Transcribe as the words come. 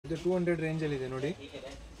ಇದು 200 ರೇಂಜ್ ಅಲ್ಲಿ ಇದೆ ನೋಡಿ.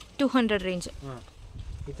 200 ರೇಂಜ್.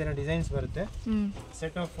 ಈ ತರ ಡಿಸೈನ್ಸ್ ಬರುತ್ತೆ.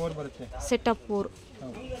 ಸೆಟ್ ಆಫ್ 4 ಬರುತ್ತೆ. Set of 4.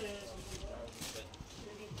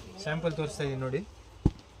 ಸ್ಯಾಂಪಲ್ ತೋರಿಸ್ತಾ ಇದೀನಿ ನೋಡಿ.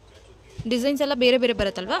 ಡಿಸೈನ್ಸ್ ಎಲ್ಲ ಬೇರೆ ಬೇರೆ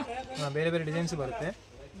ಬರುತ್ತಲ್ವಾ? ಬೇರೆ ಬೇರೆ ಡಿಸೈನ್ಸ್ ಬರುತ್ತೆ.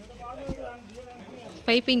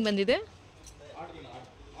 ಪೈಪಿಂಗ್ ಬಂದಿದೆ.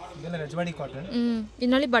 ಇದೆಲ್ಲ ರಜವಾಡಿ ಕಾಟನ್.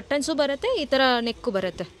 ಇನ್ನಲ್ಲಿ ಬಟನ್ಸು ಬರುತ್ತೆ, ಈ ತರ ನೆಕ್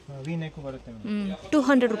ಬರುತ್ತೆ. ವಿ ನೆಕ್ ಬರುತ್ತೆ.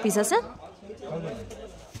 200 ರೂಪೀಸಾ sir?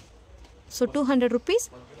 So 200 rupees.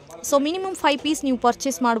 So minimum 5 piece ನೀವು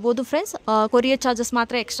ಪರ್ಚೇಸ್ ಮಾಡ್ಬೋದು ಫ್ರೆಂಡ್ಸ್. ಕೊರಿಯರ್ ಚಾರ್ಜಸ್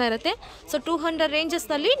ಮಾತ್ರ ಎಕ್ಸ್ಟ್ರಾ ಇರುತ್ತೆ. ಸೊ 200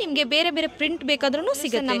 ರೇಂಜಸ್ನಲ್ಲಿ ನಿಮಗೆ ಬೇರೆ ಬೇರೆ ಪ್ರಿಂಟ್ ಬೇಕಾದ್ರೂ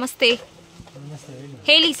ಸಿಗುತ್ತೆ. ನಮಸ್ತೆ,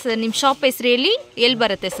 ಹೇಳಿ ಸರ್ ನಿಮ್ಮ ಶಾಪ್ ಹೆಸರು ಹೇಳಿ, ಎಲ್ಲಿ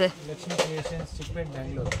ಬರುತ್ತೆ sir? Lakshmi creations, Chickpet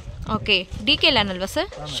Bangalore. Okay, DK LAN ಅಲ್ವಾ sir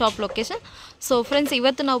shop location? So friends,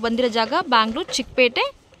 ಇವತ್ತು ನಾವು ಬಂದಿರೋ ಜಾಗ Bangalore Chickpet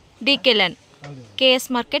DK LAN, KS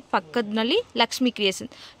market ಪಕ್ಕದಲ್ಲಿ ಲಕ್ಷ್ಮಿ ಕ್ರಿಯೇಷನ್.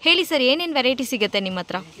 ಹೇಳಿ ಸರ್, ಏನೇನು ವೆರೈಟಿ ಸಿಗುತ್ತೆ ನಿಮ್ಮ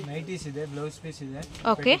ಹತ್ರ? ನೈಟೀಸ್ ಇದೆ, ಬ್ಲೌಸ್ ಪೀಸ್ ಇದೆ,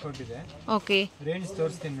 ಓಕೆ ಇದೆ. ಓಕೆ, ರೇಂಜ್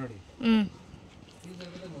ತೋರಿಸ್ತೀನಿ ನೋಡಿ.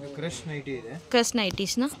 ಕ್ರಶ್ ನೈಟಿ ಇದೆ. Crush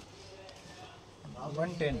ನೈಟೀಸ್ನ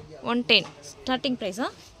 110 starting ಪ್ರೈಸಾ?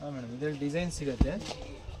 ಹಾಂ ಮೇಡಮ್, ಇದರಲ್ಲಿ ಡಿಸೈನ್ ಸಿಗುತ್ತೆ,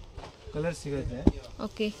 ಕಲರ್ ಸಿಗುತ್ತೆ.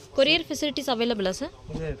 Okay, courier facilities ಅವೈಲಬಲಾ sir?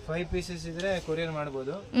 ಇದೆ. 5 ಪೀಸಸ್ ಇದ್ರೆ ಕೊರಿಯರ್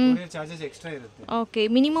ಮಾಡ್ಬೋದು. ಕೊರಿಯರ್ ಚಾರ್ಜಸ್ ಎಕ್ಸ್ಟ್ರಾ ಇರುತ್ತೆ. ಓಕೆ,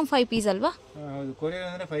 ಮಿನಿಮಮ್ 5 ಪೀಸ್ ಅಲ್ವಾ? ಹೌದು, ಕೊರಿಯರ್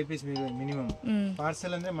ಅಂದ್ರೆ 5 ಪೀಸ್ ಮಿನಿಮಮ್.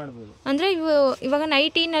 ಪಾರ್ಸಲ್ ಅಂದ್ರೆ ಮಾಡ್ಬೋದು. ಅಂದ್ರೆ ಇವಾಗ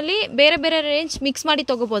ನೈಟಿನಲ್ಲಿ ಬೇರೆ ಬೇರೆ ರೇಂಜ್ ಮಿಕ್ಸ್ ಮಾಡಿ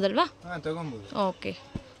ತಗೋಬೋದಲ್ವಾ? ಹಾಂ, ತಗೊಬೋದು. Okay,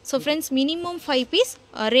 so friends, minimum 5 piece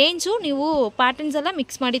range ನೀವು ಪ್ಯಾಟರ್ನ್ಸ್ ಎಲ್ಲ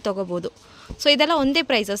ಮಿಕ್ಸ್ ಮಾಡಿ ತಗೋಬೋದು. ಸೊ ಇದೆಲ್ಲ ಒಂದೇ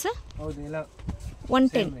ಪ್ರೈಸಾ ಸರ್? ಹೌದು, ಎಲ್ಲ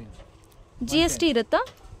 110. GST ಇರುತ್ತಾ?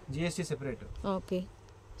 GST separate. Okay,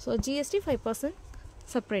 so GST 5%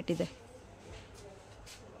 separate ಇದೆ.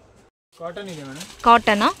 ಕಾಟನ್ ಇದೆ ಮೇಡಮ್.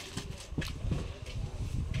 ಕಾಟನಾ?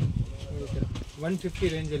 150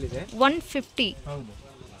 ರೇಂಜಲ್ಲಿ ಇದೆ. 150. ಹೌದು,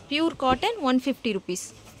 ಪ್ಯೂರ್ ಕಾಟನ್ 150 ರೂಪೀಸ್.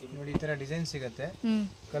 ನೋಡಿ, ಈ ಥರ ಡಿಸೈನ್ ಸಿಗುತ್ತೆ.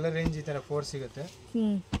 ಕಲರ್ ರೇಂಜ್ ಈ ಥರ 4 ಸಿಗುತ್ತೆ.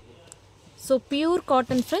 So pure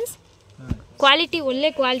cotton friends, quality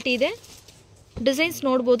ಒಳ್ಳೆ ಕ್ವಾಲಿಟಿ ಇದೆ. ಡಿಸೈನ್ಸ್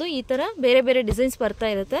ನೋಡ್ಬೋದು, ಈ ತರ ಬೇರೆ ಬೇರೆ ಡಿಸೈನ್ಸ್ ಬರ್ತಾ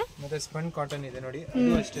ಇರುತ್ತೆ. ಮತ್ತೆ ಸ್ಪನ್ ಕಾಟನ್ ಇದೆ ನೋಡಿ,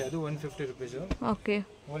 ಅದು ಅಷ್ಟೇ, ಅದು 150 ರೂಪೀಸ್. Okay,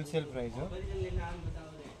 wholesale price.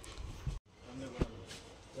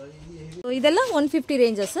 ಇದೆಲ್ಲ 150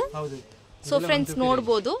 ರೇಂಜ್ ಸರ್? ಹೌದು. ಸೊ ಫ್ರೆಂಡ್ಸ್,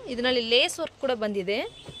 ನೋಡ್ಬೋದು ಇದರಲ್ಲಿ ಲೇಸ್ ವರ್ಕ್ ಕೂಡ ಬಂದಿದೆ,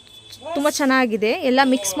 ತುಂಬಾ ಚೆನ್ನಾಗಿದೆ. ಎಲ್ಲ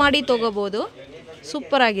ಮಿಕ್ಸ್ ಮಾಡಿ ತಗೋಬಹುದು,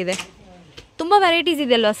 ಸೂಪರ್ ಆಗಿದೆ. ತುಂಬಾ ವೆರೈಟೀಸ್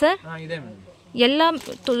ಇದೆ ಅಲ್ವಾ ಸರ್? ಇದೆ ಮೇಡಮ್, ಎಲ್ಲ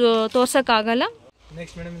ತೋರ್ಸಕ್ಕಾಗಲ್ಲ.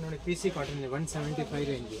 ನೆಕ್ಸ್ಟ್ ಮೇಡಮ್ ನೋಡಿ, PC ಕಾಟನ್ ಇದೆ, 175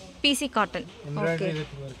 range. PC cotton. Embroidery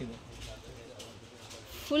work ಇದೆ,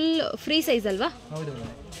 ಫುಲ್ ಫ್ರೀ ಸೈಜ್ ಅಲ್ವಾ? ಹೌದು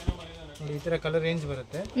ಮೇಡಮ್. ನೋಡಿ, ಈ ತರ ಕಲರ್ ರೇಂಜ್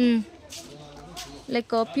ಬರುತ್ತೆ.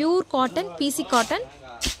 Like pure cotton, PC cotton.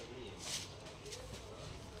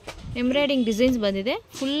 Embroidering designs ಬಂದಿದೆ,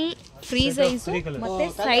 ಫುಲ್ ಫ್ರೀ ಸೈಜ್ ಮತ್ತೆ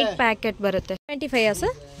ಸೈಡ್ ಪ್ಯಾಕೆಟ್ ಬರುತ್ತೆ. 25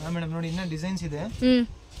 ಸರ್? ಹಾಂ ಮೇಡಮ್, ನೋಡಿ ಇನ್ನೂ ಡಿಸೈನ್ಸ್ ಇದೆ.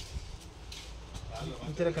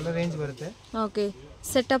 ಈ ತರ ಕಲರ್ ರೇಂಜ್ ಬರುತ್ತೆ. Okay,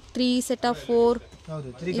 set of 3, set of 4, ಹೌದು,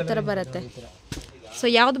 ಈ ಥರ ಬರುತ್ತೆ. ಸೊ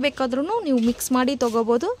ಯಾವ್ದು ಬೇಕಾದ್ರೂ ನೀವು ಮಿಕ್ಸ್ ಮಾಡಿ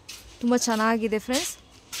ತೊಗೋಬೋದು. ತುಂಬ ಚೆನ್ನಾಗಿದೆ ಫ್ರೆಂಡ್ಸ್.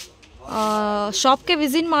 ಶಾಪ್ಗೆ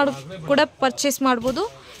ವಿಸಿಟ್ ಮಾಡಿ ಕೂಡ ಪರ್ಚೇಸ್ ಮಾಡ್ಬೋದು.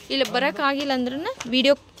 ಇಲ್ಲ ಬರೋಕ್ಕಾಗಿಲ್ಲ ಅಂದ್ರೆ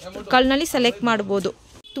ವಿಡಿಯೋ ಕಾಲ್ನಲ್ಲಿ ಸೆಲೆಕ್ಟ್ ಮಾಡ್ಬೋದು.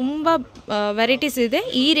 ತುಂಬ ವೆರೈಟೀಸ್ ಇದೆ.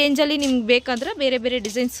 ಈ ರೇಂಜಲ್ಲಿ ನಿಮ್ಗೆ ಬೇಕಾದ್ರೆ ಬೇರೆ ಬೇರೆ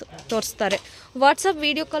ಡಿಸೈನ್ಸ್ ತೋರಿಸ್ತಾರೆ. ವಾಟ್ಸಪ್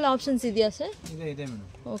ವಿಡಿಯೋ ಕಾಲ್ ಆಪ್ಷನ್ಸ್ ಇದೆಯಾ ಸರ್? ಇದೆ ಮೇಡಮ್.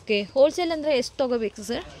 ಓಕೆ, ಹೋಲ್ಸೇಲ್ ಅಂದರೆ ಎಷ್ಟು ತೊಗೋಬೇಕು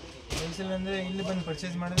ಸರ್? ಹೋಲ್ಸೇಲ್ ಅಂದ್ರೆ ಇಲ್ಲಿ ಬಂದು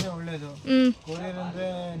ಪರ್ಚೇಸ್ ಮಾಡಿದ್ರೆ ಒಳ್ಳೇದು. ಕೊರಿಯರ್ ಅಂದ್ರೆ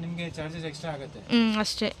ನಿಮಗೆ ಚಾರ್ಜಸ್ ಎಕ್ಸ್ಟ್ರಾ ಆಗುತ್ತೆ.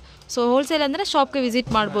 ಅಷ್ಟೇ. ಸೊ ಹೋಲ್ಸೇಲ್ ಅಂದ್ರೆ ಶಾಪ್ಗೆ ವಿಸಿಟ್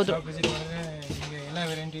ಮಾಡ್ಬೋದು. ಶಾಪ್ ವಿಸಿಟ್ ಮಾಡಿದ್ರೆ ನಿಮಗೆ ಎಲ್ಲ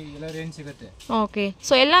ವೆರೈಟಿ, ಎಲ್ಲ ರೇಂಜ್ ಸಿಗುತ್ತೆ. ಓಕೆ,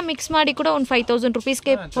 ಸೊ ಎಲ್ಲ ಮಿಕ್ಸ್ ಮಾಡಿ ಕೂಡ ಒಂದು 5000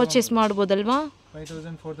 ರೂಪೀಸ್ಗೆ ಪರ್ಚೇಸ್ ಮಾಡ್ಬೋದಲ್ವಾ?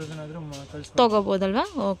 5000 4000 ಆದರೂ ತೊಗೋಬೋದಲ್ವಾ?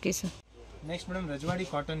 Okay sir. Next madam, ರಜವಾಡಿ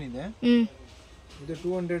cotton ಇದೆ. ಇದು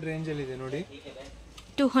 200 ರೇಂಜಲ್ಲಿ ಇದೆ ನೋಡಿ.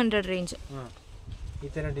 200 ರೇಂಜ್. ಈ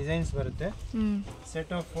ಥರ ಡಿಸೈನ್ಸ್ ಬರುತ್ತೆ.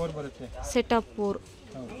 ಸೆಟ್ ಆಫ್ 4 ಬರುತ್ತೆ. Set of 4.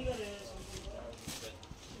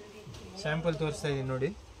 ಸ್ಯಾಂಪಲ್ ತೋರಿಸ್ತಾ ಇದೀನಿ ನೋಡಿ.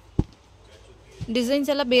 ಡಿಸೈನ್ಸ್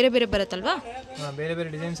ಎಲ್ಲ ಬೇರೆ ಬೇರೆ ಬರುತ್ತಲ್ವಾ? ಬೇರೆ ಬೇರೆ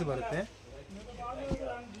ಡಿಸೈನ್ಸ್ ಬರುತ್ತೆ.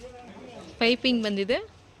 ಪೈಪಿಂಗ್ ಬಂದಿದೆ.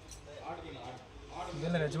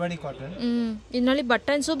 ಇದೆಲ್ಲ ರಜವಾಡಿ ಕಾಟನ್. ಇನ್ನಲ್ಲಿ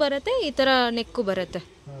ಬಟನ್ಸು ಬರುತ್ತೆ, ಈ ತರ ನೆಕ್ಕು ಬರುತ್ತೆ.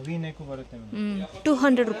 ವಿ ನೆಕ್ಕು ಬರುತ್ತೆ.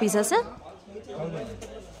 200 ರೂಪೀಸಾ sir?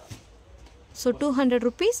 So 200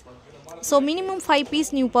 rupees. So minimum 5 piece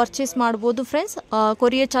ನೀವು ಪರ್ಚೇಸ್ ಮಾಡ್ಬೋದು ಫ್ರೆಂಡ್ಸ್.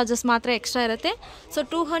 ಕೊರಿಯರ್ ಚಾರ್ಜಸ್ ಮಾತ್ರ ಎಕ್ಸ್ಟ್ರಾ ಇರುತ್ತೆ. ಸೊ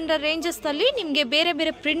 200 ರೇಂಜಸ್ನಲ್ಲಿ ನಿಮಗೆ ಬೇರೆ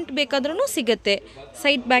ಬೇರೆ ಪ್ರಿಂಟ್ ಬೇಕಾದ್ರೂ ಸಿಗುತ್ತೆ.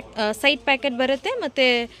 ಸೈಡ್ ಪ್ಯಾಕೆಟ್ ಬರುತ್ತೆ, ಮತ್ತು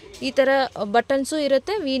ಈ ಥರ ಬಟನ್ಸು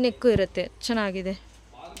ಇರುತ್ತೆ, ವಿ ನೆಕ್ಕು ಇರುತ್ತೆ. ಚೆನ್ನಾಗಿದೆ.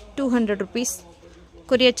 200 ರೂಪೀಸ್.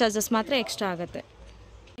 ಕೊರಿಯರ್ ಚಾರ್ಜಸ್ ಮಾತ್ರ ಎಕ್ಸ್ಟ್ರಾ ಆಗುತ್ತೆ.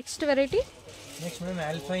 Next variety. Next madam,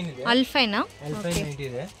 Alpine ಇದೆ. ಅಲ್ಫೈನಾ? ಅಲ್ಫೈನ್ ನೈಟಿ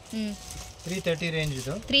ಇದೆ. 330 ರೇಂಜ್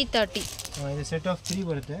ಇದು. 330. ಇದು ಸೆಟ್ ಆಫ್ 3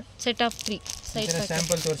 ಬರುತ್ತೆ. Set of 3. ಸೈಡ್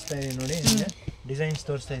ಸ್ಯಾಂಪಲ್ ತೋರಿಸ್ತಾ ಇದೀನಿ ನೋಡಿ. ಡಿಸೈನ್ಸ್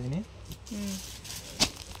ತೋರಿಸ್ತಾ ಇದೀನಿ.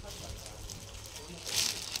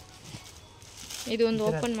 ಇದು ಒಂದು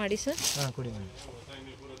ಓಪನ್ ಮಾಡಿ ಸರ್. ಕೊಡಿ ಮೇಡಮ್.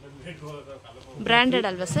 ಬ್ರ್ಯಾಂಡೆಡ್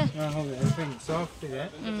ಅಲ್ವಾ ಸರ್? ಹೌದು, ಎಲ್ಫೈನ್ ಸಾಫ್ಟ್ ಇದೆ.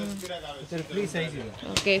 ಇದರ ಫ್ರೀ ಸೈಜ್ ಇದೆ.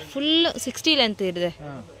 ಓಕೆ, ಫುಲ್ 60 ಲೆಂತ್ ಇದೆ.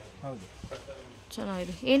 ಹೌದು,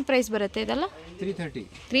 ಚೆನ್ನಾಗಿದೆ. ಏನು ಪ್ರೈಸ್ ಬರುತ್ತೆ ಇದೆಲ್ಲ?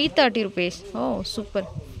 330 ರುಪೀಸ್. ಓ ಸೂಪರ್.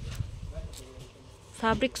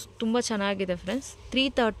 ಫ್ಯಾಬ್ರಿಕ್ಸ್ ತುಂಬ ಚೆನ್ನಾಗಿದೆ ಫ್ರೆಂಡ್ಸ್.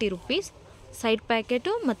 330 ರುಪೀಸ್. ಸೈಡ್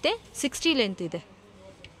ಪ್ಯಾಕೆಟು ಮತ್ತು 60 ಲೆಂತ್ ಇದೆ.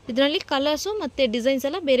 ಇದರಲ್ಲಿ ಕಲರ್ಸು ಮತ್ತು ಡಿಸೈನ್ಸ್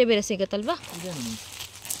ಎಲ್ಲ ಬೇರೆ ಬೇರೆ ಸಿಗುತ್ತಲ್ವಾ?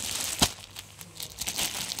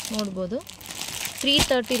 ನೋಡ್ಬೋದು.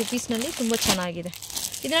 330 ರುಪೀಸ್ನಲ್ಲಿ ತುಂಬ ಚೆನ್ನಾಗಿದೆ.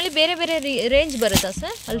 ಇದರಲ್ಲಿ ಬೇರೆ ಬೇರೆ ರೇಂಜ್ ಬರುತ್ತಾ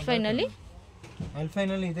ಸರ್? ಅಲ್ಫೈನಲ್ಲಿ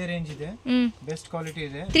ಇದೇ ರೇಂಜ್ ಇದೆ. ಬೆಸ್ಟ್ ಕ್ವಾಲಿಟಿ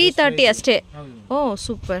ಇದೆ. 330 ಅಷ್ಟೇ. ಓ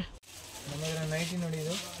ಸೂಪರ್. ನಮ್ಮದ್ರ ನೈಟಿ ನೋಡಿ,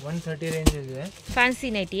 ಇದು 130 ರೇಂಜ್ ಇದೆ. ಫ್ಯಾನ್ಸಿ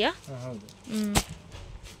ನೈಟಿಯಾ? ಹೌದು.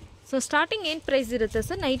 ಸೊ ಸ್ಟಾರ್ಟಿಂಗ್ ಏನು ಪ್ರೈಸ್ ಇರುತ್ತೆ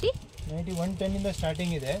ಸರ್ ನೈಟಿ? 110 ಇಂದ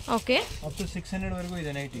ಸ್ಟಾರ್ಟಿಂಗ್ ಇದೆ. ಓಕೆ. ಅಪ್ ಟು 600 ವರೆಗೂ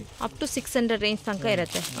ಇದೆ ನೈಟಿ. ಅಪ್ ಟು 600 ರೇಂಜ್ ತನಕ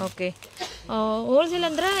ಇರುತ್ತೆ. ಓಕೆ. ಹೋಲ್ಸೇಲ್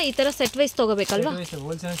ಅಂದ್ರೆ ಈ ಥರ set wise ತೊಗೋಬೇಕಲ್ವಾ?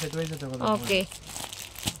 Wholesale set wise ತೊಗೋಬೇಕು. ಓಕೆ.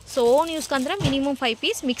 ಸೊ ಓನ್ ಯೂಸ್ಗೆ ಅಂದ್ರೆ ಮಿನಿಮಮ್ 5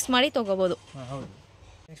 ಪೀಸ್ ಮಿಕ್ಸ್ ಮಾಡಿ ತೊಗೋಬೋದು. ಹೌದು.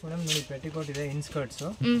 ನೆಕ್ಸ್ಟ್ ಮೇಡಮ್ ನೋಡಿ, ಪೆಟಿಕೋಟ್ ಇದೆ. ಇನ್ಸ್ಕರ್ಟ್ಸು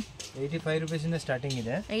 85 ರುಪೀಸಿಂದ ಸ್ಟಾರ್ಟಿಂಗ್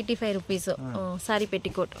ಇದೆ. 85 ರುಪೀಸು ಸಾರಿ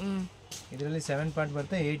ಪೆಟಿಕೋಟ್. ಇದರಲ್ಲಿ 7 ಪಾರ್ಟ್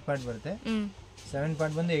ಬರುತ್ತೆ, 8 ಪಾರ್ಟ್ ಬರುತ್ತೆ. 7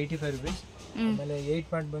 ಪಾರ್ಟ್ ಬಂದು 85 ರುಪೀಸ್. ಆಮೇಲೆ 8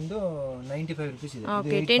 ಪಾರ್ಟ್ ಬಂದು 95 ರುಪೀಸ್ ಇದೆ.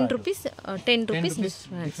 ಓಕೆ, 10 ರುಪೀಸ್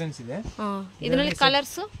ಡಿಫರೆನ್ಸ್ ಇದೆ. ಇದರಲ್ಲಿ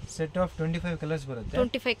ಕಲರ್ಸ್ ಸೆಟ್ ಆಫ್ 25 ಕಲರ್ಸ್ ಬರುತ್ತೆ.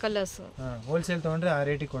 25 ಕಲರ್ಸ್. ಹೋಲ್ಸೇಲ್ ತಗೊಂಡ್ರೆ ಆ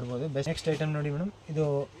ರೇಟಿಗೆ ಕೊಡ್ಬೋದು. ನೆಕ್ಸ್ಟ್ ಐಟಮ್ ನೋಡಿ ಮೇಡಮ್, ಇದು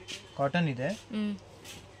ಕಾಟನ್ ಇದೆ.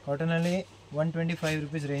 ಕಾಟನ್ ಅಲ್ಲಿ 125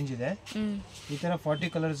 ರುಪೀಸ್ ರೇಂಜ್ ಇದೆ. ಈ ತರ 40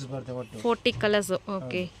 ಕಲರ್ಸ್ ಬರುತ್ತೆ ಒಟ್ಟು. 40 ಕಲರ್ಸ್.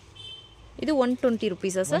 ಓಕೆ. ಇದು 120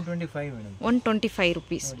 ರುಪೀಸ್ ಸರ್? 125 ಮೇಡಮ್. 125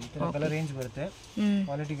 ರುಪೀಸ್. ಈ ತರ ಕಲರ್ ರೇಂಜ್ ಬರುತ್ತೆ.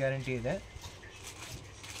 ಕ್ವಾಲಿಟಿ ಗ್ಯಾರಂಟಿ ಇದೆ.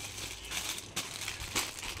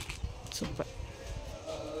 ಸೂಪರ್.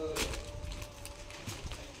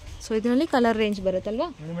 ಸೊ ಇದರಲ್ಲಿ ಕಲರ್ ರೇಂಜ್ ಬರುತ್ತಲ್ವಾ?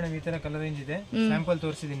 ನೋಡಿ ಮೇಡಮ್, ಈ ತರ ಕಲರ್ ರೇಂಜ್ ಇದೆ. ಸ್ಯಾಂಪಲ್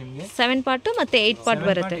ತೋರಿಸಿದ್ದೀನಿ ನಿಮಗೆ. 7 ಪಾರ್ಟ್ ಮತ್ತೆ 8 ಪಾರ್ಟ್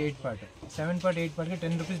ಬರುತ್ತೆ. 7 ಪಾರ್ಟ್ 8 ಪಾರ್ಟ್ಗೆ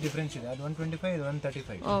 10 ರುಪೀಸ್ ಡಿಫರೆನ್ಸ್ ಇದೆ. ಅದು 125, ಇದು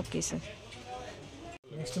 135. Okay sir.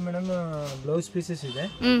 Next madam, blouse pieces ಇದೆ.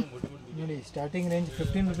 ನೋಡಿ, ಸ್ಟಾರ್ಟಿಂಗ್ ರೇಂಜ್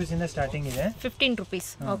 15 ರುಪೀಸ್ ಇಂದ ಸ್ಟಾರ್ಟಿಂಗ್ ಇದೆ. 15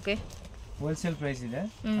 ರುಪೀಸ್. ಓಕೆ. ಹೋಲ್ಸೇಲ್ ಪ್ರೈಸ್ ಇದೆ.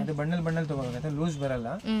 ಅದು ಬಂಡಲ್ ತಗೋಬೇಕಾಗುತ್ತೆ, ಲೂಸ್ ಬರಲ್ಲ.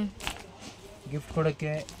 ಗಿಫ್ಟ್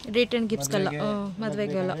ಕೊಡಕ್ಕೆ, ರಿಟರ್ನ್ ಗಿಫ್ಟ್ಸ್ ಎಲ್ಲ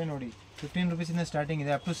ಮದುವೆಗೆಲ್ಲ ನೋಡಿ 15 ರುಪೀಸ್ ಇಂದ ಸ್ಟಾರ್ಟಿಂಗ್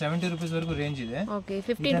ಇದೆ. ಅಪ್ ಟು 70 ರುಪೀಸ್ ವರೆಗೂ ರೇಂಜ್ ಇದೆ. ಓಕೆ.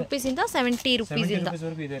 15 ರುಪೀಸ್ ಇಂದ 70 ರುಪೀಸ್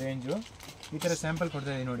ವರೆಗೂ ಇದೆ ರೇಂಜ್. ಈ ತರ ಸ್ಯಾಂಪಲ್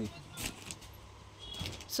ಕೊಡ್ತಾ ಇದೆ ನೋಡಿ.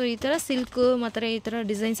 ಸೊ ಈ ತರ ಸಿಲ್ಕ್ ಮತ್ತೆ ಈ ತರ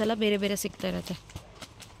ಡಿಸೈನ್ಸ್ ಎಲ್ಲ ಬೇರೆ ಬೇರೆ ಸಿಗ್ತಾ ಇರುತ್ತೆ.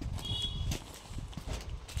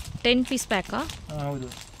 10 ಪೀಸ್ ಪ್ಯಾಕಾ? ಹೌದು,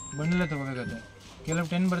 ಬಂಡಲ್ ತಗೋಬೇಕಾಗುತ್ತೆ. ಕೆಲವು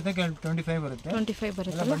 10 ಬರುತ್ತೆ, ಕೆಲವು 25 ಬರುತ್ತೆ. 25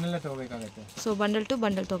 ಬರುತ್ತೆ. Bundle ತಗೋಬೇಕಾಗುತ್ತೆ. So bundle to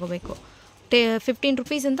bundle ತಗೋಬೇಕು. 15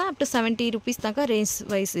 ರುಪೀಸ್ ಇಂದ ಅಪ್ ಟು 70 ರುಪೀಸ್ ತನಕ ರೇಂಜ್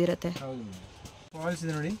ವೈಸ್ ಇರುತ್ತೆ. ಹೌದು. ಫಾಲ್ಸ್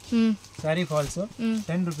ಇದೆ ನೋಡಿ. ಸ್ಯಾರಿ ಫಾಲ್ಸ್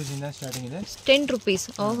 10 ರುಪೀಸ್ ಇಂದ ಸ್ಟಾರ್ಟಿಂಗ್ ಇದೆ. 10 ರುಪೀಸ್.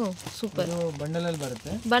 ಓಹ್ ಸೂಪರ್. ಇದು ಬಂಡಲ್ ಅಲ್ಲಿ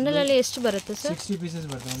ಬರುತ್ತೆ. ಬಂಡಲ್ ಅಲ್ಲಿ ಎಷ್ಟು ಬರುತ್ತೆ ಸರ್? 60 ಪೀಸಸ್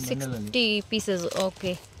ಬರುತ್ತೆ ಒಂದು ಬಂಡಲ್ ಅಲ್ಲಿ. 60 ಪೀಸಸ್.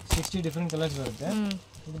 ಓಕೆ. 60 ಡಿಫರೆಂಟ್ ಕಲರ್ಸ್ ಬರುತ್ತೆ.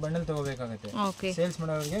 ಇದು ಬಂಡಲ್ ತಗೋಬೇಕಾಗುತ್ತೆ. ಓಕೆ. ಸೇಲ್ಸ್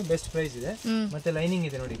ಮಾಡೋರಿಗೆ ಬೆಸ್ಟ್ ಪ್ರೈಸ್ ಇದೆ. ಮತ್ತೆ ಲೈನಿಂಗ್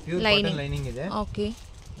ಇದೆ ನೋಡಿ, ಪ್ಯೂರ್ ಕಾಟನ್ ಲೈನಿಂಗ್ ಇದೆ. ಓಕೆ.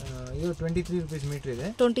 ಇದು 23 ರುಪೀಸ್ ಮೀಟರ್ ಇದೆ.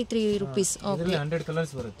 23 ರುಪೀಸ್. ಓಕೆ. ಇದರಲ್ಲಿ 100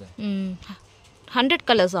 ಕಲರ್ಸ್ ಬರುತ್ತೆ. 100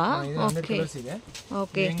 ಕಲರ್ಸಾ? 100 ಕಲರ್ಸ್ ಇದೆ.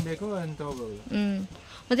 ಓಕೆ. ಹೆಂಗ್ ಬೇಕು ಅಂತ ತಗೋಬಹುದು.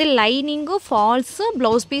 ಮತ್ತೆ lining, falls,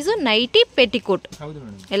 blouse piece, nighty, petticoat ಹೌದು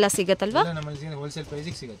ಮೇಡಮ್, ಎಲ್ಲ ಸಿಗತ್ತಲ್ವಾ? ನಮ್ಮಲ್ಲಿ ಹೋಲ್ಸೇಲ್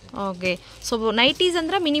ಪ್ರೈಸಿಗೆ ಸಿಗುತ್ತೆ. ಓಕೆ. ಸೊ ನೈಟೀಸ್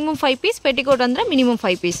ಅಂದ್ರೆ ಮಿನಿಮಮ್ 5 ಪೀಸ್, ಪೆಟಿಕೋಟ್ ಅಂದ್ರೆ ಮಿನಿಮಮ್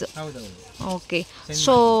 5 ಪೀಸ್. ಹೌದು. ಓಕೆ.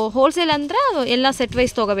 ಸೊ ಹೋಲ್ಸೇಲ್ ಅಂದ್ರೆ ಎಲ್ಲ set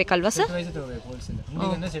wise ತಗೋಬೇಕಲ್ವಾ sir? Set wise ತಗೋಬೇಕು.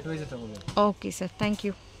 ಹೋಲ್ಸೇಲ್ ಸೆಟ್ ವೈಸ್ ತಗೋಬೇಕು. Okay sir, thank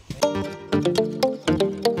you.